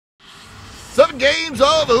7 games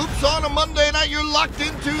of hoops on a Monday night. You're locked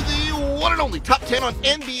into the one and only Top 10 on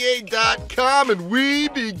NBA.com, and we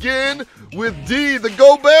begin with D. The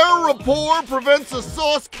Gobert report prevents a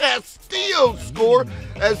Sauce Castillo score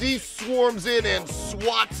as he swarms in and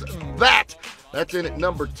swats that. That's in at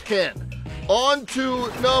number 10. On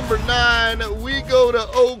to number 9, we go to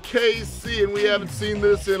OKC, and we haven't seen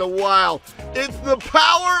this in a while. It's the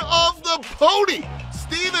power of the pony.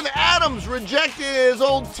 Steven Adams rejected his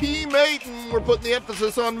old teammate, and we're putting the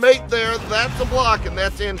emphasis on mate there. That's a block, and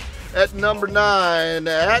that's in at number 9.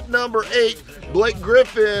 At number 8, Blake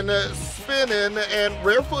Griffin spinning, and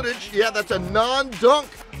rare footage. Yeah, that's a non-dunk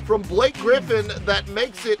from Blake Griffin that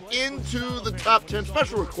makes it into the top 10.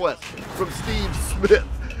 Special request from Steve Smith.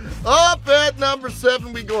 Up at number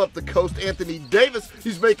 7, we go up the coast. Anthony Davis,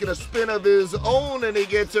 he's making a spin of his own, and he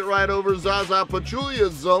gets it right over Zaza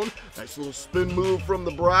Pachulia's zone. Nice little spin move from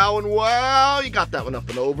the brow, and wow, he got that one up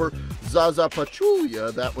and over Zaza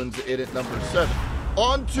Pachulia. That one's in at number 7.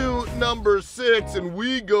 On to number 6, and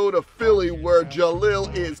we go to Philly, where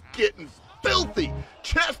Jalil is getting filthy,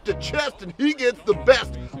 chest to chest, and he gets the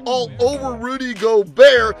best all over Rudy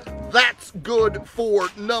Gobert. That's good for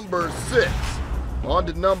number 6. On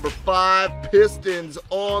to number 5, Pistons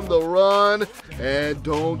on the run. And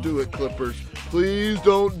don't do it, Clippers. Please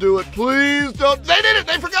don't do it. Please don't. They did it.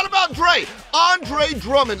 They forgot about Dre. Andre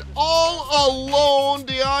Drummond all alone.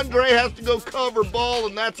 DeAndre has to go cover ball,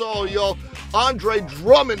 and that's all, y'all. Andre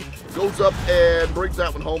Drummond goes up and brings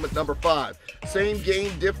that one home at number 5. Same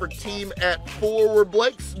game, different team at 4, where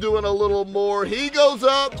Blake's doing a little more. He goes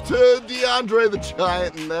up to DeAndre the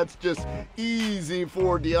Giant, and that's just easy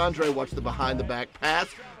for DeAndre. Watch the behind-the-back pass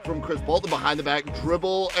from Chris Paul, the behind-the-back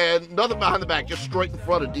dribble, and nothing behind the back, just straight in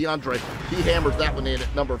front of DeAndre. He hammers that one in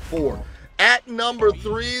at number 4. At number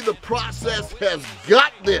 3, the process has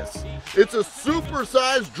got this. It's a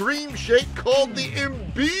supersized dream shake called the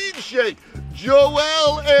Embiid Shake.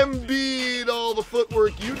 Joel Embiid, all the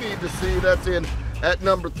footwork you need to see. That's in at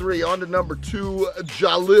number 3. On to number 2,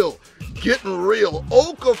 Jalil. Getting real.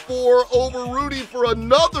 Okafor over Rudy for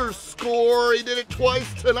another score. He did it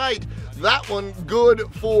twice tonight. That one good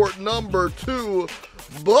for number 2.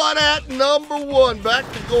 But at number 1,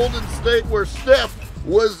 back to Golden State, where Steph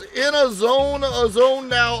was in a zone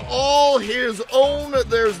now all his own.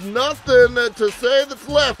 There's nothing to say that's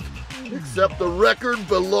left except the record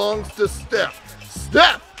belongs to Steph.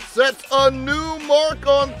 Steph sets a new mark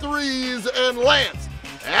on threes and lands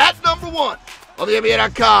at number 1 on the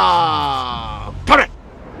NBA.com. Come on.